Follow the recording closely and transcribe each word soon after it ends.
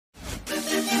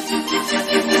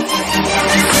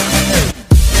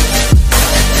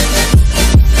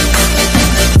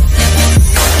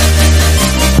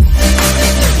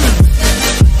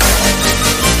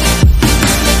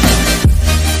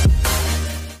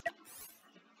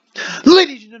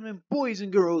and gentlemen, boys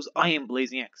and girls, I am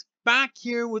Blazing X, back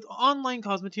here with online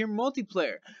Cosmoteer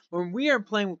multiplayer, where we are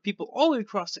playing with people all the way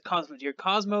across the Cosmoteer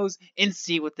cosmos and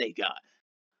see what they got.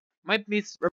 Might be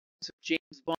some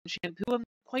James Bond shampoo, I'm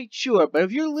not quite sure, but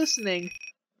if you're listening,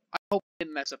 I hope I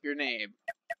didn't mess up your name.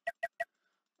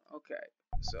 Okay,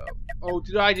 so, oh,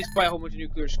 did I just buy a whole bunch of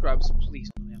nuclear scrubs? Please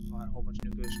tell me I bought a whole bunch of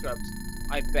nuclear scrubs.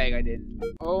 I beg I didn't.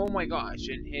 Oh my gosh,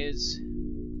 and his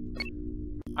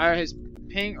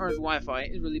ping or his Wi-Fi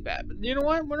is really bad. But you know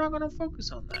what? We're not going to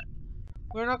focus on that.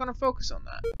 We're not going to focus on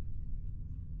that.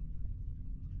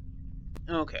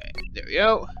 Okay, there we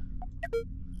go.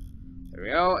 There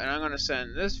we go. And I'm going to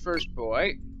send this first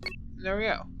boy. There we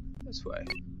go. This way.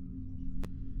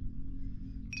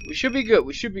 So we should be good.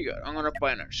 We should be good. I'm going to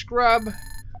buy another scrub.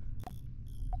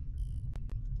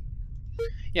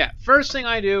 Yeah, first thing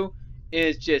I do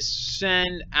is just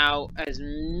send out as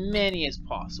many as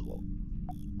possible.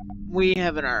 We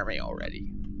have an army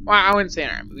already. Well, I wouldn't say an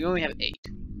army. We only have 8.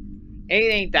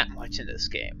 8 ain't that much in this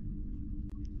game.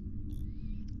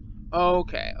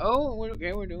 Okay. Oh,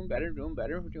 okay. We're doing better. Doing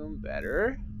better. We're doing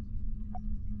better.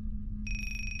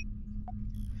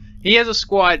 He has a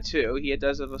squad too. He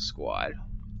does have a squad.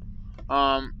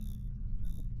 How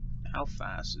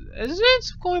fast is it?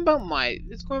 It's going about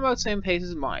It's going about the same pace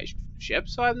as my ship.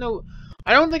 So I don't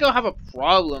think I'll have a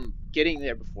problem getting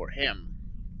there before him.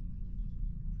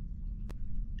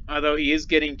 Although he is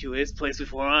getting to his place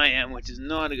before I am, which is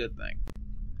not a good thing.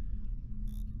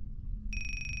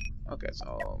 Okay,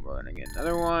 so we're gonna get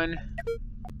another one.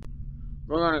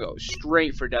 We're gonna go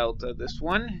straight for Delta this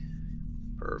one.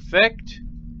 Perfect.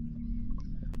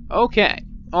 Okay.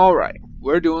 Alright.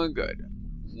 We're doing good.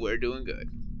 We're doing good.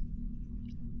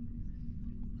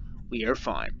 We are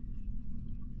fine.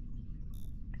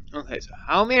 Okay, so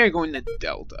how many are going to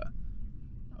Delta?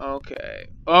 Okay.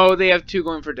 Oh, they have 2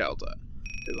 going for Delta.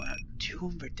 They're going to have 2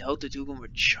 going for Delta, 2 going for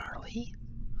Charlie?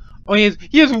 Oh, he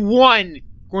has 1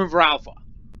 going for Alpha.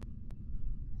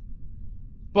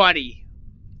 Buddy,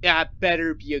 that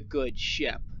better be a good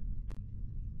ship.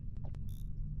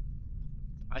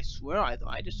 I swear, I thought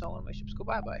I just saw one of my ships go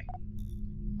bye-bye.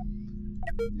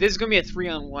 This is going to be a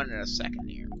 3-on-1 in a second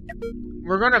here.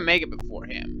 We're going to make it before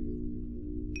him.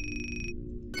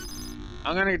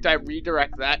 I'm going to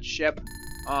redirect that ship.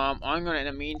 I'm going to, in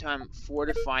the meantime,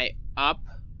 fortify up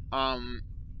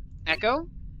Echo.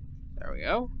 There we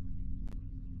go.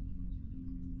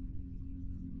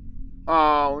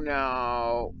 Oh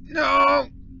no. No!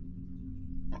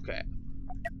 Okay.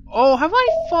 Oh, have I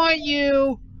fought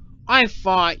you? I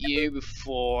fought you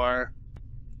before.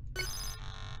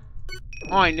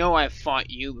 Oh, I know I've fought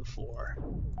you before.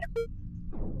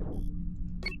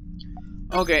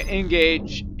 Okay,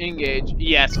 engage. Engage.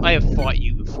 Yes, I have fought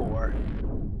you before.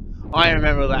 I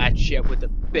remember that ship with the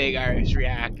big Irish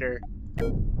reactor.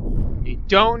 You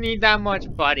don't need that much,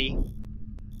 buddy.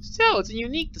 Still, it's a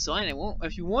unique design.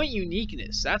 If you want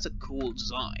uniqueness, that's a cool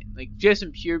design. Like, just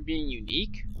in pure being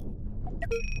unique.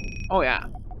 Oh, yeah.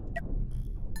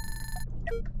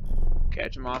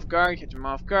 Catch him off guard, catch him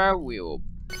off guard. We will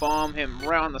bomb him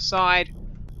right on the side.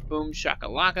 Boom,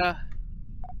 shakalaka.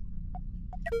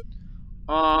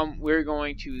 We're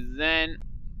going to then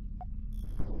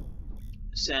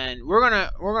send. We're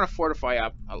gonna fortify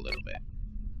up a little bit.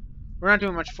 We're not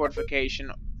doing much fortification.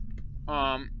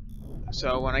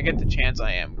 So when I get the chance,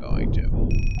 I am going to.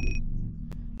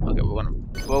 Okay, we're gonna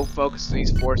both focus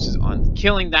these forces on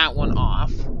killing that one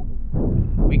off.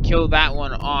 We kill that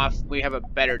one off, we have a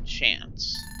better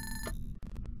chance.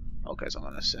 Okay, so I'm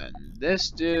gonna send this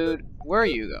dude. Where are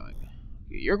you going?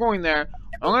 You're going there.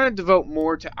 I'm gonna devote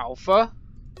more to Alpha.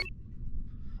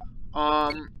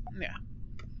 Yeah.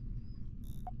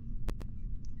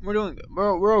 We're doing good.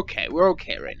 We're okay. We're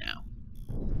okay right now.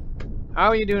 How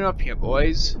are you doing up here,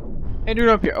 boys? Hey, doing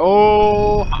up here.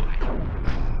 Oh,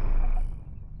 hi.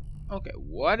 Okay,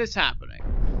 what is happening?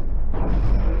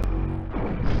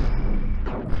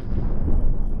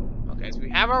 Okay, so we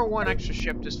have our 1 extra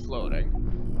ship just floating.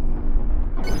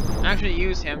 Actually,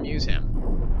 use him. Use him.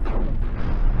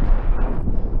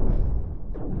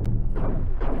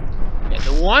 Yeah,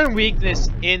 the one weakness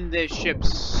in this ship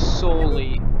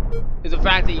solely is the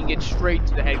fact that you can get straight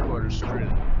to the headquarters through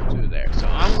there. So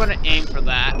I'm gonna aim for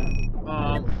that.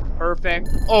 Perfect.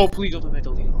 Oh, please don't let me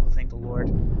delete. Oh, thank the Lord.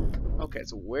 Okay,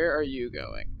 so where are you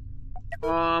going?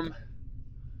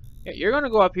 Yeah, you're gonna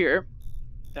go up here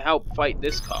to help fight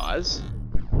this cause.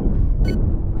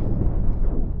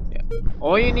 Yeah.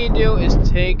 All you need to do is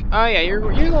take. Oh yeah, you're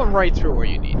going right through where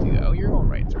you need to go. You're going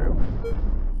right through.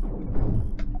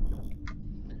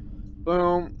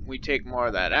 Boom. We take more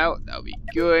of that out. That'll be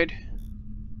good.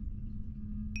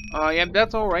 Yeah,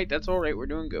 that's alright, that's alright. We're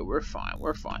doing good. We're fine,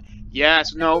 we're fine.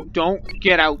 Yes, no, don't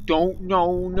get out. Don't,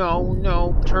 no, no,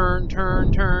 no. Turn,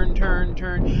 turn, turn, turn,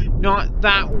 turn. Not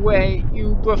that way,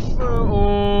 you buffoon.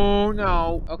 Oh,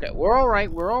 no. Okay, we're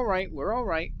alright, we're alright, we're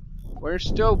alright. We're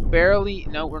still barely...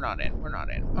 No, we're not in, we're not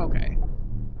in. Okay.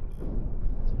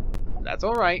 That's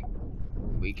alright.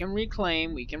 We can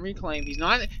reclaim, we can reclaim. He's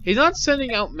not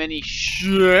sending out many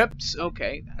ships.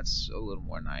 Okay, that's a little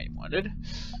more than I wanted.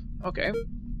 Okay.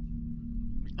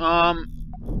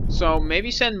 So maybe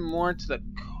send more to the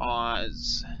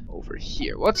cause over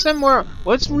here. Let's send more.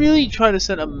 Let's really try to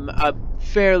send a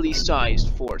fairly sized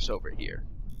force over here.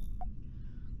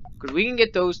 Because we can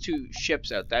get those 2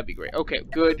 ships out. That'd be great. Okay,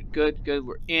 good, good, good.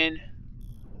 We're in.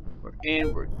 We're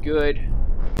in. We're good.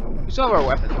 We still have our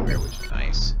weapons over here, which is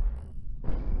nice.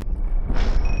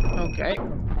 Okay.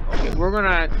 Okay, we're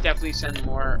gonna definitely send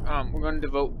more. We're gonna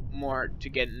devote more to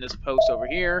getting this post over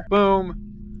here. Boom.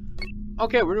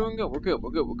 Okay, we're doing good. We're good.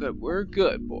 We're good. We're good. We're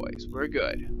good, boys. We're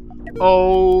good.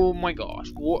 Oh my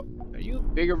gosh. What? Are you a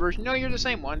bigger version? No, you're the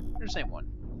same one. You're the same one.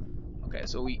 Okay,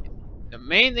 so the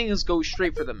main thing is go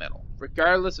straight for the middle.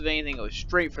 Regardless of anything, go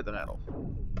straight for the middle.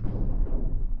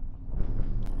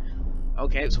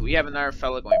 Okay, so we have another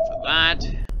fella going for that.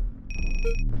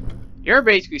 You're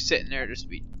basically sitting there just to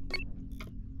be...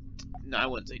 No, I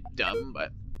wouldn't say dumb,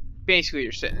 but basically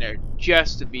you're sitting there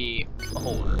just to be a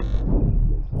holder.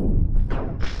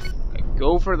 Okay,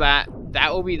 go for that.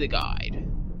 That will be the guide.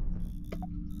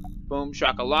 Boom,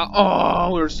 shakalaka.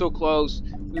 Oh, we were so close.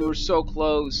 We were so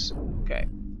close. Okay.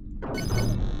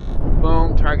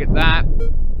 Boom, target that.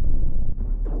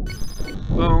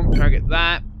 Boom, target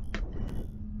that.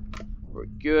 We're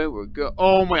good, we're good.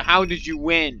 Oh my, how did you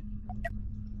win?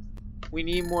 We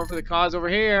need more for the cause over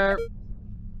here.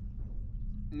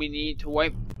 We need to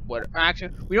wipe... What?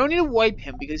 Actually, we don't need to wipe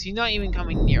him because he's not even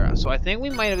coming near us. So I think we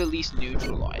might have at least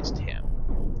neutralized him.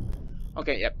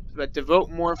 Okay, yep. But devote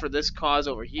more for this cause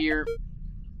over here.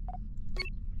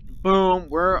 Boom.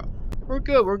 We're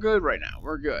good. We're good right now.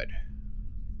 We're good.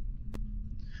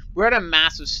 We're at a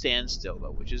massive standstill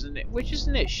though, which is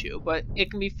an issue, but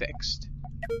it can be fixed.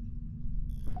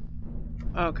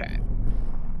 Okay.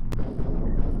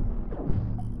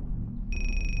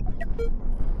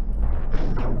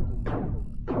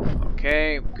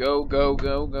 Okay, go, go,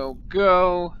 go, go,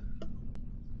 go.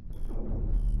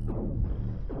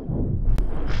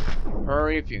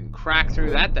 Hurry, if you can crack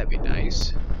through that, that'd be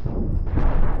nice.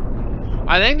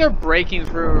 I think they're breaking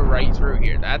through right through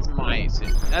here. That's my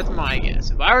guess.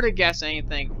 If I were to guess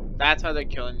anything, that's how they're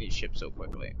killing these ships so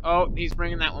quickly. Oh, he's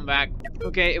bringing that one back.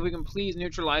 Okay, if we can please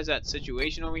neutralize that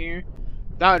situation over here,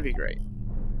 that would be great.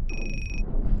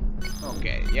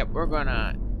 Okay, yep, we're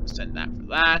gonna send that for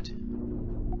that.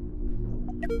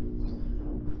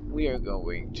 We are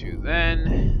going to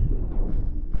then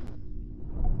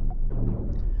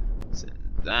send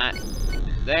that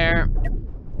in there.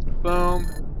 Boom.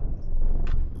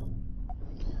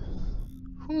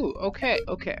 Whew, okay,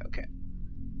 okay, okay.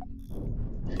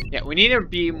 Yeah, we need to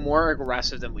be more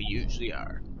aggressive than we usually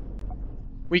are.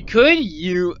 We could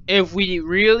use, if we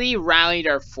really rallied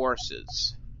our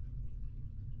forces.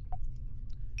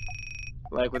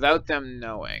 Like, without them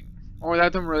knowing. Or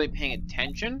without them really paying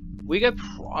attention. We could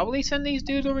probably send these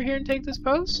dudes over here and take this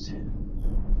post.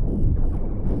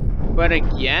 But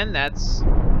again, that's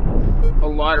a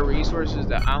lot of resources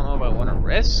that I don't know if I want to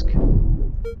risk.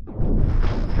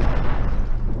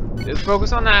 Just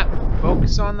focus on that.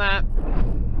 Focus on that.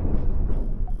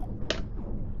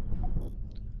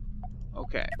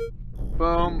 Okay.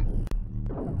 Boom.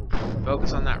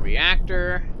 Focus on that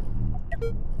reactor.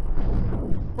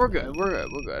 We're good, we're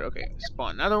good, we're good. Okay,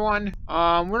 spawn another one.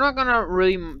 We're not gonna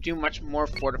really do much more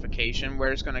fortification. We're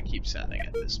just gonna keep sending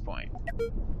at this point.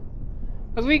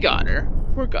 Cause we got her.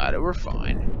 We got it, we're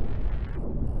fine.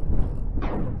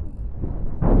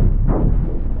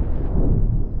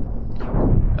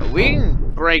 If we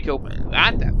can break open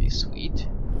that, that'd be sweet.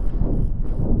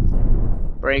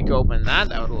 Break open that,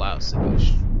 that would allow us to go...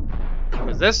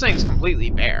 Because this thing's completely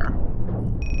bare.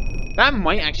 That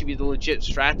might actually be the legit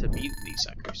strat to beat these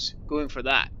suckers. Going for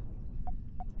that.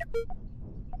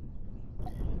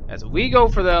 As we go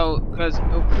for though, because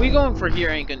if we going for here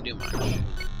ain't gonna do much.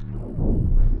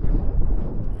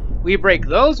 We break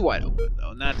those wide open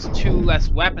though, and that's 2 less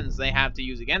weapons they have to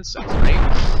use against us,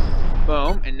 right?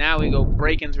 Boom, and now we go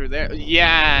breaking through there.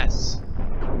 Yes!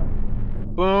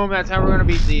 Boom, that's how we're gonna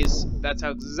beat these. That's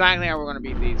how exactly how we're gonna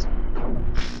beat these.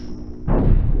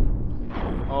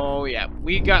 Oh yeah,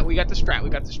 we got the strat, we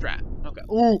got the strat. Okay.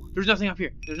 Ooh, there's nothing up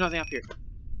here. There's nothing up here.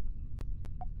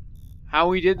 How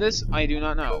we did this, I do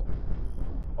not know.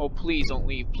 Oh, please don't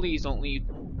leave. Please don't leave.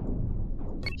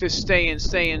 Just stay in,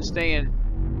 stay in, stay in.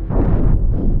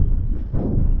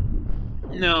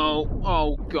 No.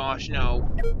 Oh gosh, no.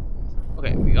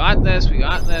 Okay, we got this, we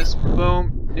got this.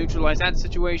 Boom. Neutralize that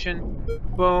situation.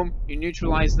 Boom. You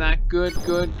neutralize that. Good,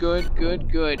 good, good,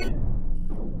 good, good.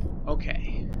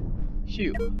 Okay.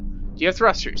 Phew. Do you have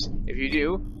thrusters? If you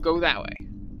do, go that way.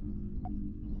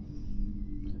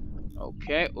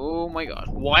 Okay. Oh my god.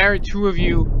 Why are two of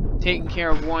you taking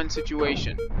care of one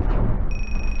situation?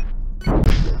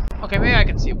 Okay, maybe I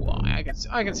can see why.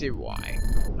 I can see why.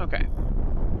 Okay.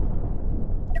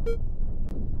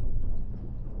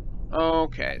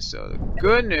 Okay, so the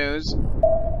good news.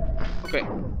 Okay.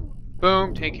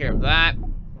 Boom, take care of that.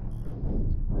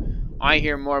 I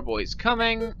hear more boys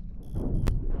coming.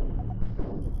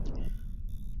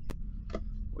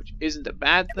 Which isn't a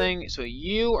bad thing. So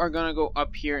you are gonna go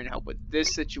up here and help with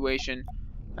this situation.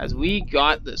 As we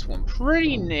got this one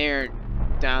pretty near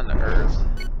down to earth.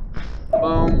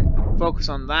 Boom. Focus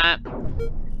on that.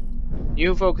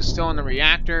 You focus still on the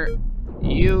reactor.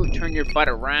 You turn your butt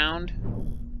around.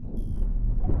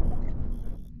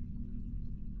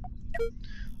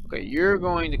 Okay, you're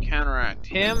going to counteract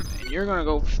him, and you're going to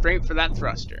go straight for that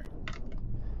thruster.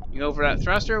 You go for that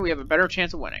thruster, we have a better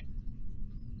chance of winning.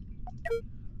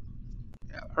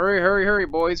 Yeah, hurry, hurry, hurry,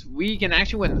 boys. We can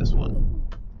actually win this one.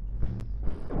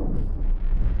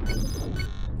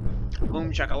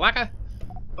 Boom, shakalaka.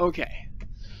 Okay.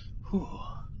 Whew.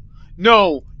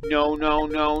 No! No, no,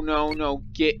 no, no, no.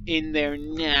 Get in there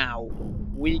now.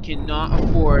 We cannot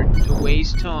afford to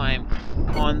waste time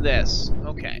on this.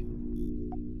 Okay.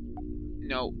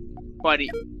 No. Buddy,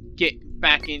 get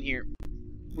back in here.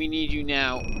 We need you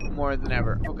now more than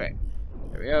ever. Okay.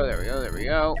 There we go, there we go, there we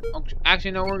go. Oh,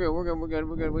 actually, no, we're good, we're good, we're good,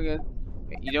 we're good, we're good.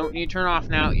 Okay, you don't need to turn off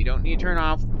now. You don't need to turn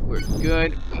off. We're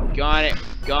good. We got it.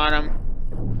 We got him.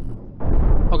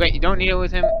 Okay, you don't need it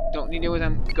with him. Don't need it with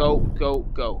him. Go, go,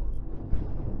 go.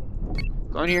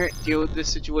 Go in here, deal with this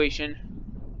situation.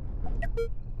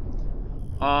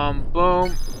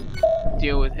 Boom.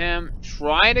 Deal with him.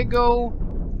 Try to go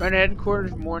right at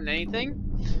headquarters more than anything.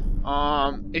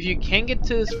 If you can get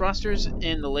to the thrusters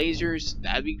and the lasers,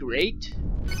 that'd be great.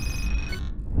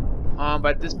 But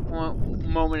at this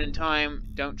moment in time,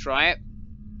 don't try it.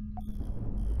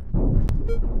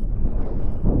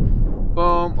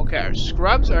 Boom. Okay, our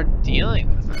scrubs are dealing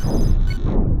with it.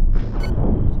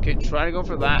 Okay, try to go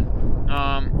for that.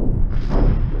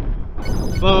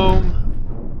 Boom.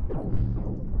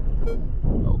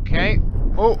 Okay.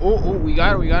 Oh, we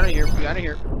got it here. We got it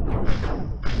here.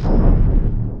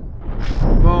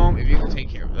 Boom. If you can take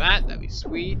care of that, that'd be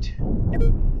sweet. How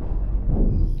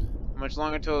much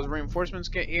longer until those reinforcements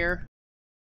get here?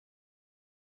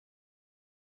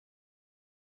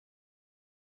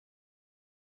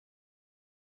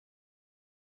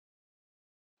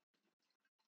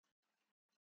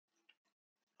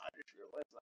 I just realized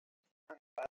I'm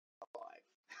alive.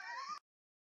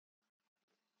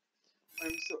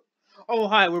 I'm so... Oh,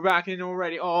 hi, we're back in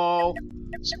already. Oh,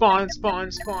 spawn.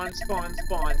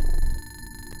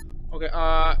 Okay,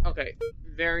 okay.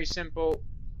 Very simple.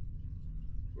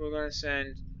 We're gonna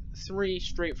send 3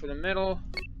 straight for the middle.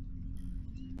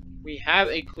 We have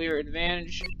a clear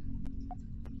advantage.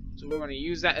 So we're gonna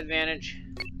use that advantage.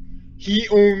 He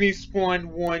only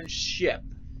spawned 1 ship.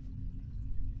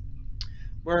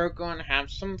 We're gonna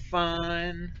have some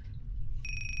fun.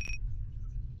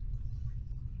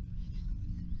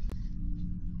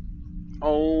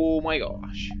 Oh my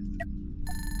gosh.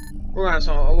 We're gonna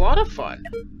have a lot of fun.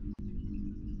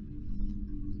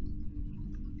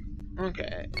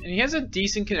 Okay, and he has a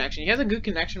decent connection. He has a good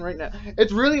connection right now.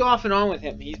 It's really off and on with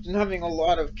him. He's been having a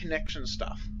lot of connection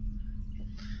stuff.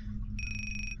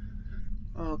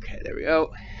 Okay, there we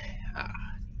go.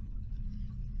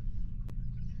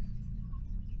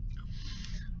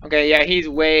 Okay, yeah, he's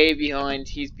way behind.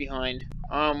 He's behind.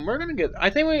 We're gonna get... I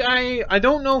think I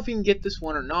don't know if we can get this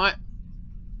one or not.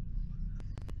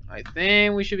 I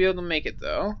think we should be able to make it,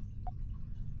 though.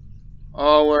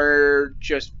 Oh, we're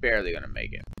just barely gonna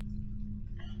make it.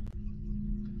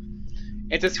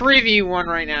 It's a 3v1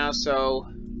 right now, so...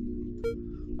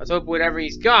 let's hope whatever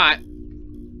he's got...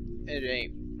 it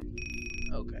ain't...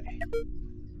 okay.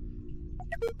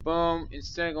 Boom.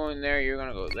 Instead of going there, you're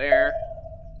gonna go there.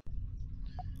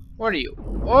 What are you?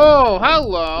 Oh,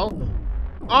 hello!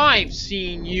 I've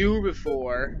seen you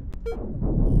before.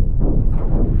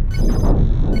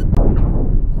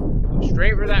 Go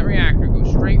straight for that reactor. Go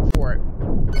straight for it.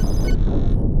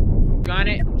 Gun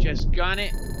it. Just gun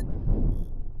it.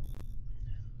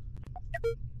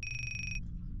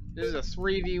 This is a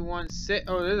 3v1 sit.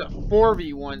 Oh, this is a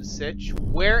 4v1 sitch.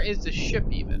 Where is the ship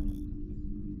even?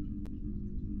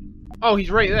 Oh, he's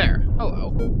right there.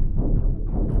 Hello.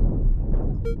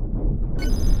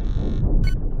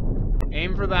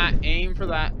 Aim for that. Aim for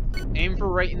that. Aim for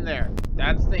right in there.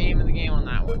 That's the aim of the game on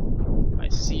that one. I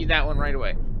see that one right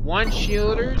away. One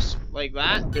shielders like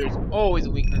that, there's always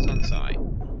a weakness on the side.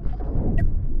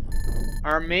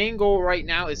 Our main goal right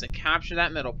now is to capture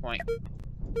that middle point.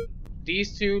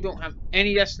 These two don't have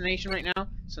any destination right now.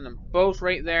 Send them both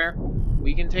right there.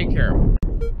 We can take care of them.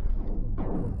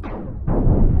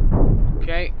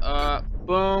 Okay,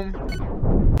 boom.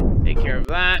 Take care of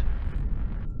that.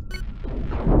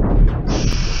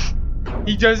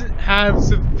 He doesn't have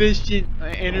sufficient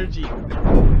energy.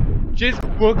 Just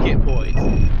book it, boys.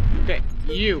 Okay,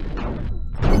 you.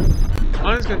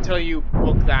 I'm just gonna tell you,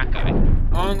 book that guy.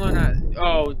 I'm gonna.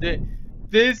 Oh,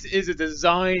 this is a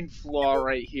design flaw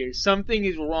right here. Something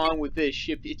is wrong with this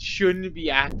ship. It shouldn't be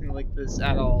acting like this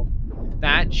at all.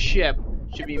 That ship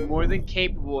should be more than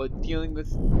capable of dealing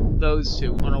with those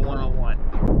two on a one-on-one.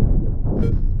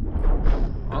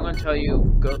 I'm gonna tell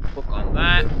you, go book on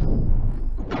that.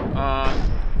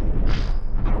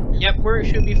 Yep, we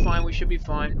should be fine. We should be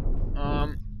fine.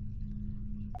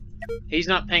 He's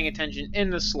not paying attention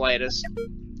in the slightest.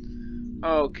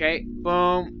 Okay,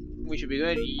 boom. We should be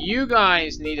good. You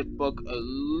guys need to book a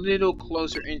little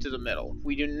closer into the middle.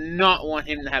 We do not want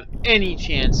him to have any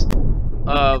chance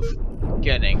of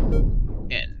getting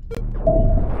in.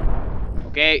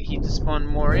 Okay, he just spawned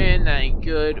more in. That ain't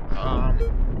good.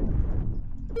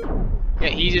 Yeah,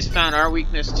 he just found our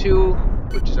weakness too,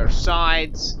 which is our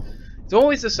sides. It's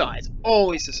always the sides.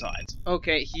 Always the sides.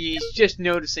 Okay, he's just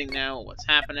noticing now what's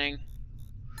happening.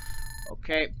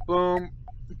 Okay, boom.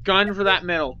 Gun for that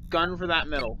middle. Gun for that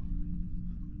middle.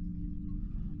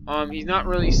 He's not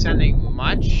really sending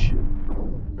much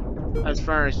as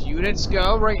far as units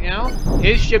go right now.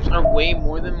 His ships are way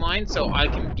more than mine, so I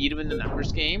can beat him in the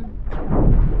numbers game.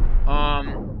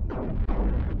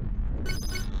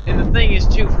 And the thing is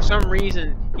too, for some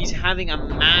reason, he's having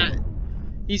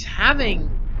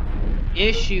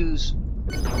issues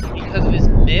because of his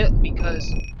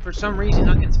because for some reason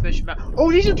not getting sufficient back.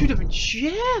 Oh, these are two different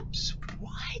ships.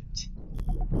 What?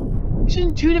 These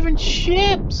are two different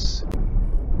ships.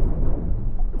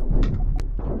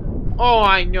 Oh,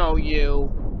 I know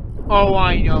you. Oh,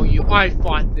 I know you. I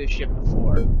fought this ship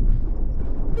before.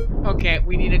 Okay,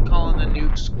 we need to call in the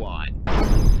nuke squad.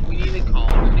 We need to call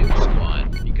in the nuke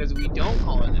squad, because if we don't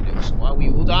call in the nuke squad,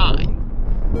 we will die.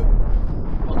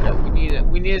 Okay,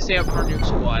 we need to stay up for our nuke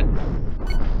squad.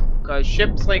 Because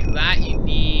ships like that, you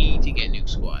need to get nuke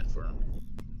squad for them.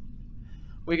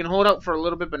 We can hold out for a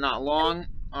little bit, but not long.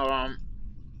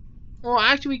 Well,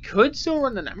 actually, we could still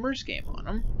run the numbers game on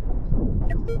them.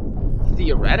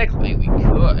 Theoretically, we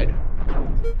could.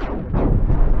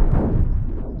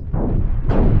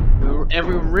 If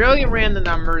we really ran the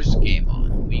numbers game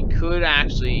on, we could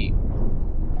actually...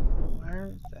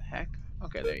 Where the heck?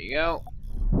 Okay, there you go.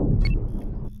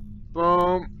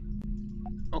 Boom.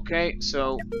 Okay,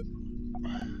 so...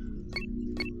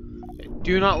 I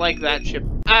do not like that ship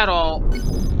at all.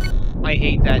 I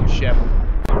hate that ship.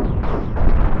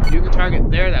 If you can target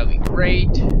there, that would be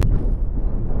great.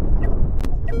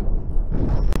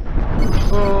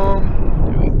 Boom.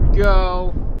 There we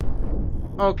go.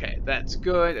 Okay, that's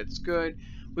good, that's good.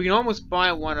 We can almost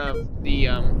buy one of the,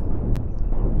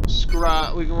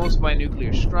 scrub. We can almost buy a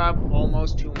nuclear scrub.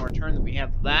 Almost 2 more turns. We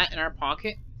have that in our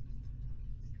pocket,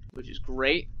 which is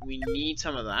great. We need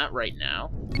some of that right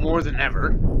now. More than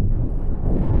ever.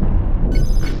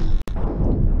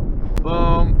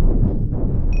 Boom.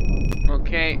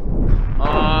 Okay.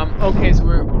 Okay, so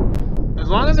we're... As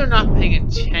long as they're not paying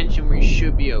attention, we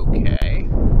should be okay.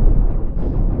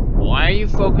 Why are you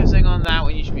focusing on that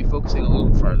when you should be focusing a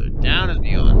little farther down is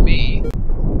beyond me.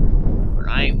 But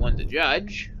I ain't one to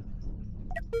judge.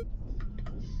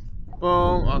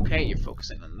 Boom. Okay, you're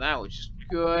focusing on that, which is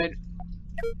good.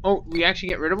 Oh, we actually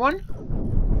get rid of one?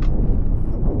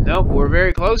 Nope, we're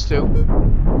very close to.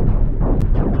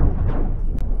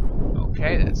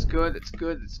 Okay, that's good, that's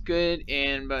good, that's good.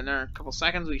 And about another couple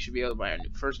seconds, we should be able to buy our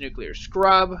first nuclear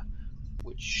scrub,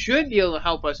 which should be able to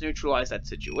help us neutralize that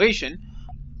situation.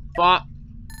 Bop.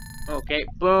 Okay,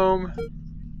 boom.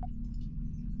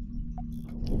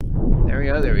 There we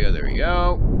go, there we go, there we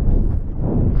go.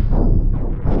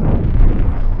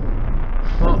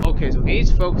 Well, okay, so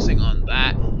he's focusing on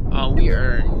that. We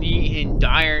are in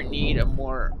dire need of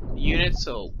more units,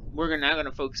 so we're now going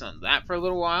to focus on that for a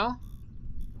little while.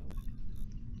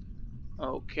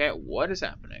 Okay, what is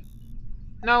happening?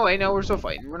 No, wait, no, we're still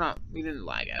fighting. We didn't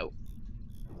lag out.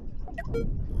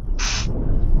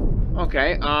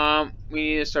 Okay, we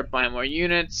need to start buying more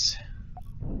units.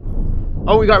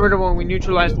 Oh, we got rid of one. We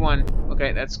neutralized one.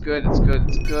 Okay, that's good. That's good.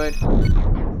 That's good.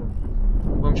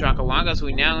 Boom shakalaka. So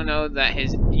we now know that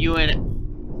his UN.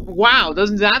 Wow,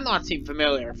 doesn't that not seem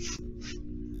familiar?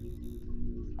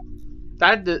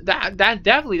 That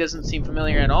definitely doesn't seem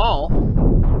familiar at all.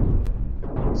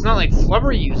 It's not like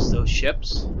Flubber used those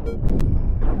ships.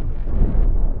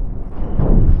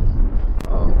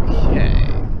 Okay.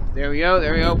 There we go,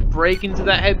 there we go. Break into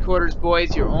that headquarters,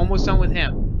 boys. You're almost done with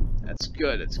him. That's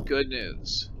good, that's good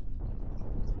news.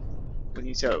 We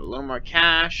need to have a little more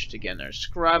cash to get their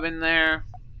scrub in there.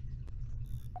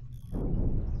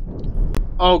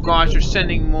 Oh gosh, they're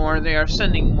sending more. They are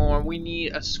sending more. We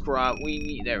need a scrub. We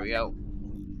need, there we go.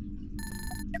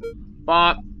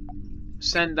 Bop.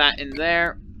 Send that in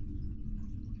there.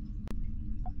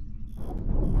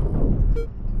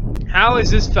 How is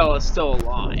this fella still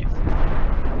alive?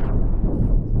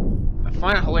 I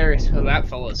find it hilarious how that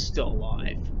fella is still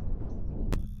alive.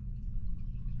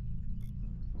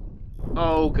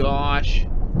 Oh gosh.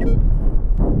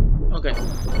 Okay.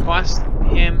 Bust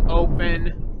him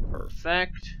open.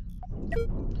 Perfect.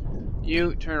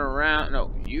 You turn around.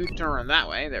 No, you turn around that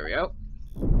way. There we go.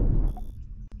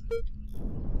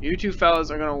 You two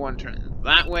fellas are gonna want to turn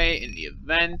that way in the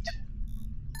event.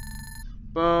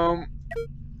 Boom.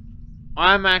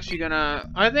 I'm actually gonna.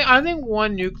 I think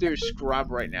one nuclear scrub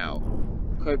right now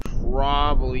could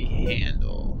probably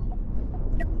handle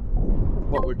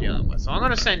what we're dealing with. So I'm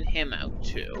gonna send him out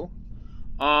too.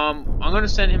 I'm gonna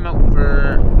send him out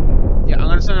for. Yeah, I'm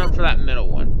gonna send him out for that middle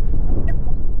one.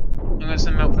 I'm gonna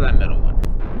send him out for that middle one.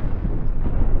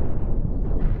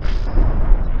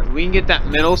 If we can get that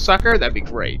middle sucker, that'd be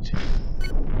great.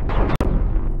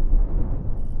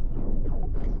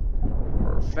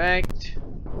 Perfect.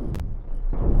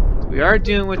 So we are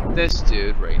dealing with this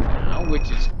dude right now,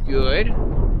 which is good.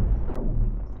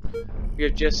 We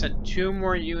have just sent 2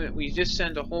 more units. We just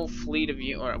sent a whole fleet of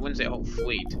units, or I wouldn't say a whole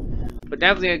fleet, but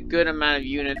definitely a good amount of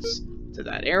units to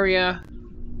that area.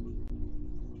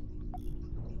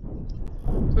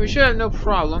 So we should have no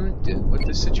problem with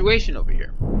this situation over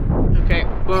here. Okay,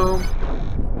 boom.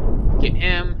 Get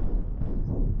him.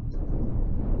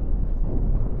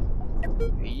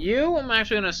 You, I'm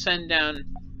actually going to send down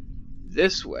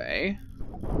this way.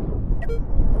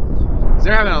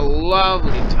 They're having a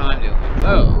lovely time dealing with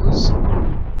those.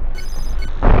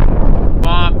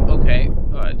 Bop. Okay,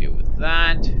 deal with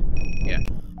that. Yeah.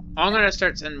 I'm going to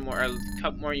start sending a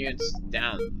couple more units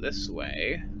down this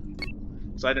way.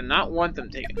 So I do not want them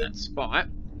taking that spot.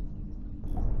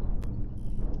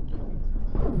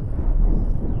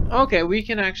 Okay, we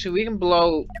can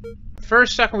blow.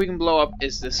 First sucker we can blow up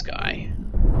is this guy.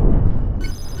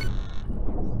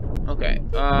 Okay,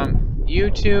 you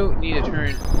two need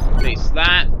to face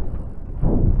that.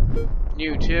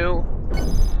 You two.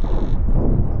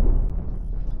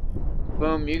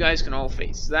 Boom, you guys can all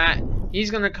face that. He's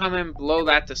gonna come and blow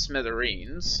that to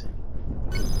smithereens.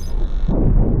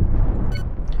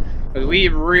 But we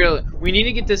need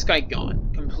to get this guy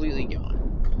gone. Completely gone.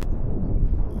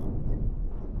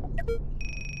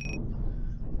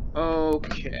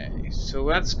 Okay, so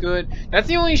that's good. That's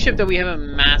the only ship that we have a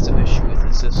massive issue with,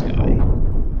 is this guy.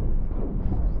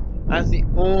 That's the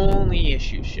only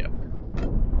issue ship.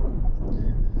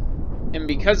 And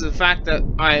because of the fact that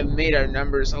I made our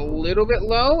numbers a little bit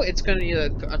low, it's going to be a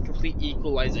complete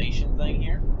equalization thing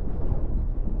here.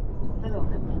 Hello,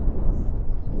 buttons.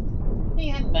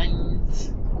 Hey,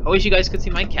 buttons. I wish you guys could see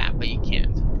my cat, but you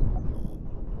can't.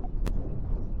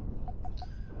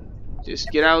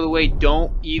 Just get out of the way.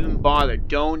 Don't even bother.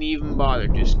 Don't even bother.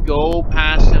 Just go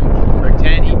past him.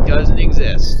 Pretend he doesn't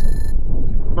exist.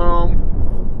 Boom.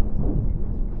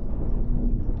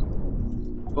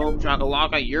 Boom,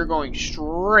 chakalaka. You're going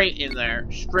straight in there.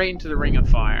 Straight into the ring of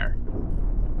fire.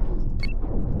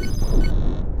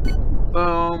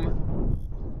 Boom.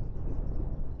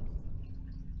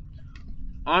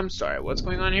 I'm sorry. What's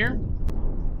going on here?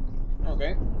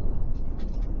 Okay.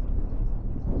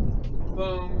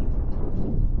 Boom.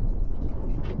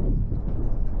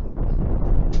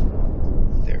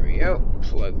 There we go.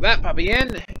 Plug that puppy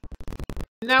in.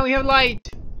 Now we have light.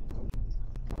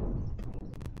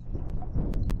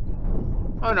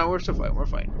 Oh no, we're still fighting. We're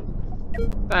fighting.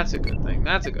 That's a good thing.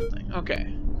 That's a good thing.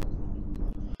 Okay.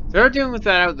 They're dealing with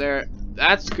that out there.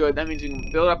 That's good. That means we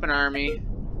can build up an army.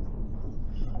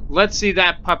 Let's see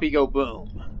that puppy go boom.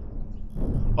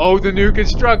 Oh, the nuke is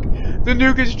struck. The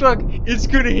nuke is struck. It's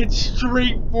gonna hit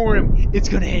straight for him. It's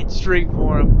gonna hit straight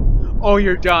for him. Oh,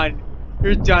 you're done.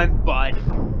 You're done, bud.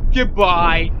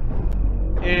 Goodbye.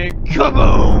 And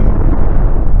kaboom!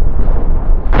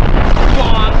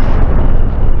 Bomb!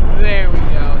 There we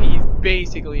go. He's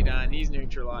basically done. He's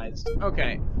neutralized.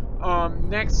 Okay.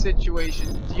 Next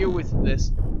situation, deal with this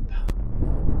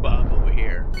bug over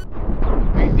here.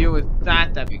 We can deal with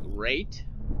that, that'd be great.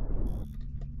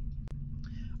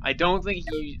 I don't think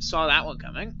he saw that one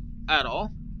coming at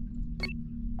all.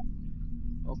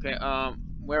 Okay,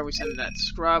 where are we sending that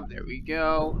scrub? There we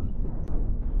go.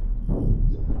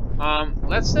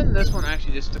 Let's send this one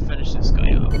actually just to finish this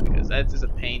guy off, because that is a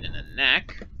pain in the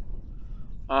neck.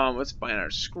 Let's find our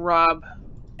scrub.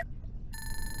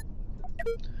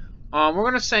 We're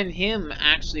gonna send him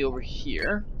actually over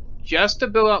here, just to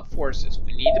build up forces.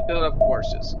 We need to build up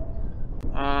forces.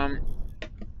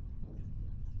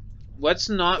 Let's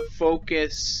not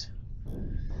focus...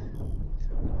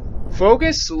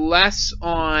 Focus less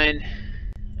on...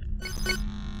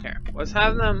 Here, let's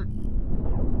have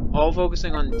them all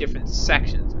focusing on different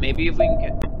sections. Maybe if we can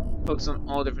get focus on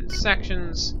all different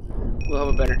sections, we'll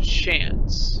have a better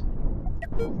chance.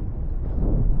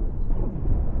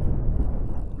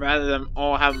 Rather than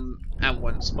all have them at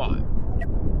one spot.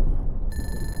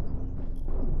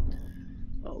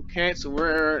 Okay, so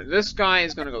this guy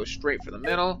is gonna go straight for the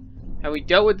middle. Have we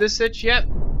dealt with this sitch yet?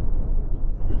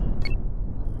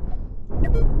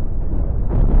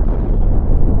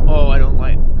 Oh, I don't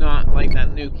not like that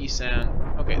nuke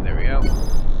sound. Okay, there we go.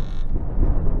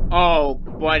 Oh,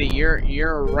 buddy,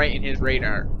 you're right in his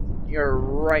radar. You're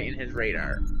right in his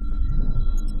radar.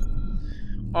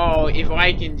 Oh, if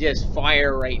I can just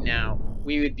fire right now,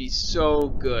 we would be so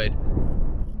good.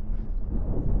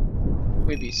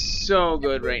 We'd be so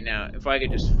good right now if I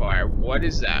could just fire. What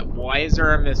is that? Why is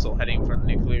there a missile heading for the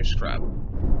nuclear scrub?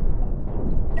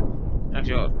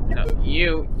 Actually, no,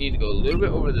 you need to go a little bit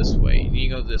over this way. You need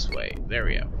to go this way. There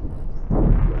we go.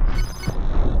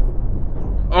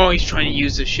 Oh, he's trying to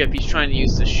use the ship. He's trying to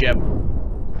use the ship.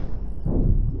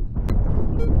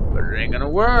 But it ain't gonna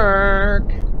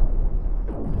work.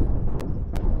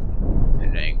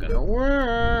 It ain't gonna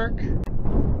work.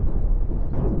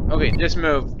 Okay, just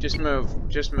move. Just move.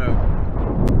 Just move.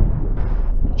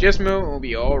 Just move and we'll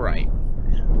be alright.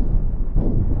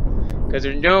 Because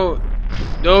there's no...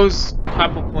 Those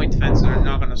couple point defenses are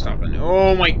not gonna stop it.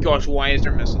 Oh my gosh, why is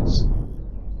there missiles?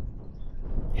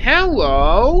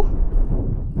 Hello?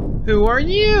 Who are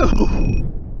you?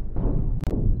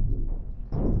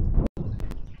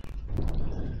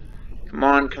 Come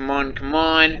on, come on, come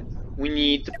on. We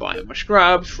need to buy more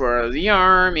scrubs for the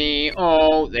army.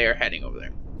 Oh, they're heading over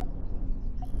there.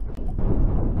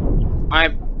 I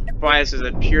buy this as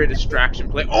a pure distraction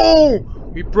play. Oh!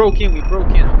 We broke in, we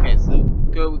broke in. Okay, so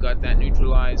good, we got that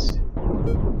neutralized.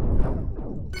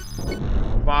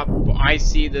 Bob, I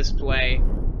see this play.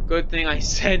 Good thing I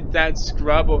sent that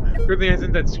scrub over. Good thing I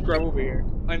sent that scrub over here.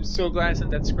 I'm so glad I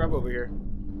sent that scrub over here.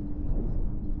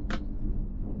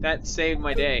 That saved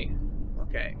my day.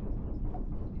 Okay.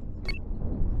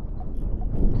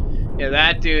 Yeah,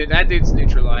 that dude's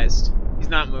neutralized. He's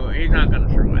not moving. He's not gonna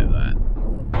survive that.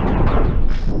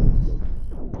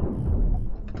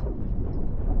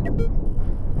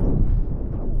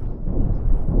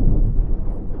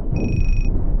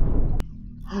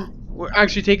 We're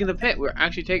actually taking the pit. We're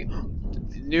actually taking...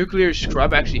 The nuclear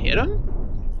scrub actually hit him?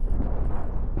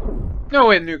 No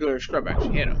way, the nuclear scrub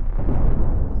actually hit him.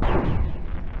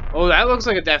 Oh, that looks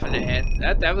like a definite hit.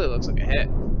 That definitely looks like a hit.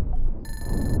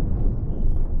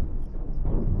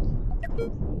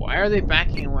 Why are they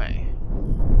backing away?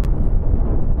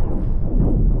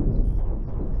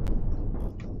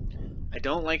 I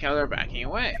don't like how they're backing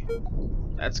away.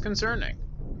 That's concerning.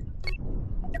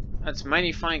 That's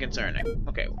mighty fine concerning.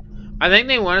 Okay. I think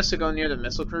they want us to go near the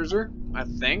missile cruiser. I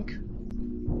think.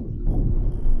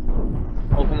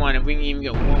 Oh, come on. If we can even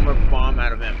get one more bomb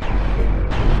out of him.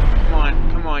 Come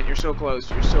on. Come on. You're so close.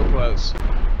 You're so close.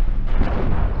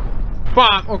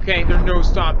 Bomb! Okay. There's no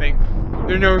stopping.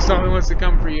 There's no stopping wants to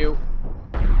come for you.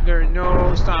 There's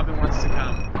no stopping wants to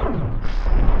come.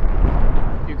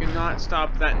 You cannot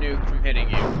stop that nuke from hitting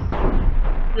you.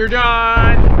 You're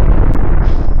done!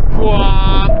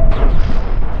 Whoa.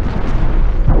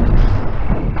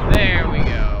 There we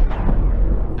go.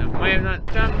 That might have not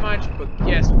done much, but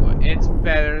guess what? It's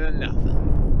better than nothing.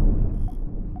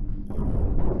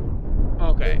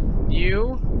 Okay,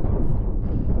 you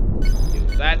do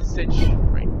that stitch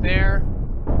right there.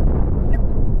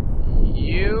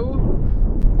 You.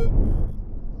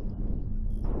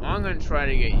 I'm gonna try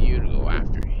to get you to go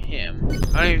after him.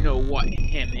 I don't even know what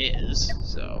him is,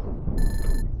 so.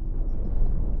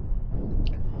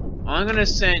 I'm gonna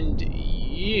send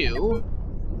you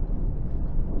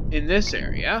in this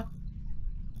area.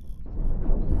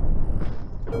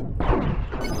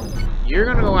 You're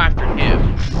gonna go after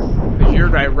him because you're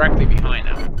directly behind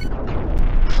him.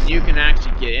 you can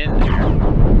actually get in there.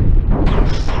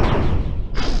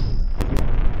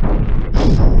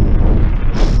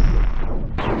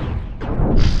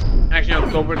 Actually,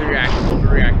 no, go for the reactor. Go for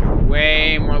the reactor.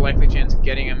 Way more likely chance of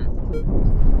getting him.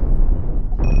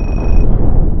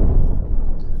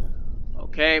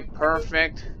 Okay,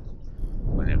 perfect.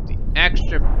 We're gonna have the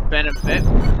extra benefit.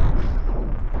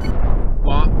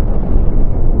 Well,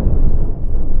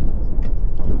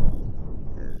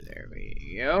 there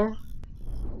we go.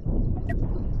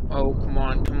 Oh, come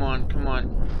on, come on, come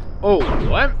on. Oh,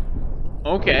 what?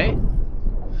 Okay.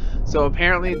 So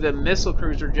apparently the missile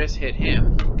cruiser just hit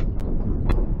him.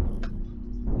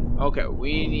 Okay,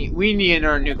 we need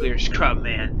another nuclear scrub,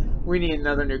 man. We need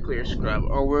another nuclear scrub,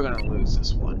 or we're gonna lose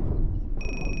this one.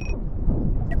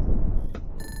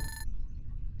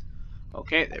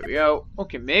 Okay, there we go.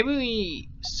 Okay, maybe we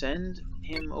send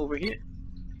him over here.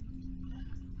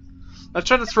 Let's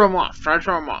try to throw him off. Try to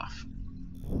throw him off.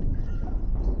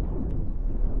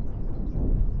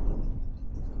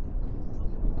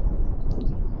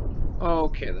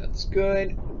 Okay, that's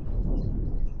good.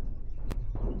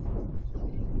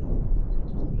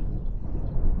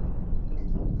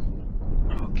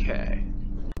 Okay.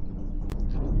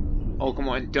 Oh, come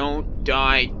on. Don't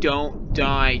die. Don't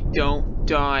die. Don't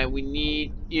die. We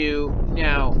need you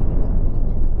now.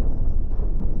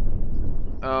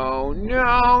 Oh,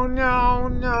 no, no,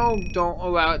 no. Don't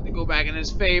allow it to go back in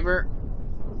his favor.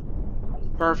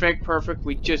 Perfect, perfect.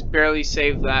 We just barely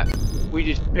saved that. We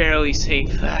just barely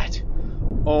saved that.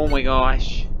 Oh my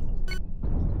gosh.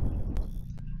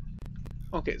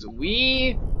 Okay, so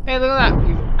we... Hey, look at that.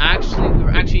 We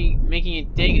were actually making a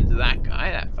dig into that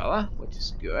guy, that fella, which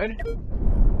is good.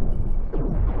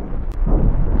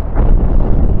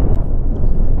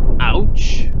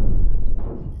 Ouch.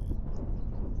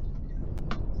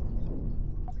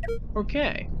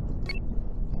 Okay.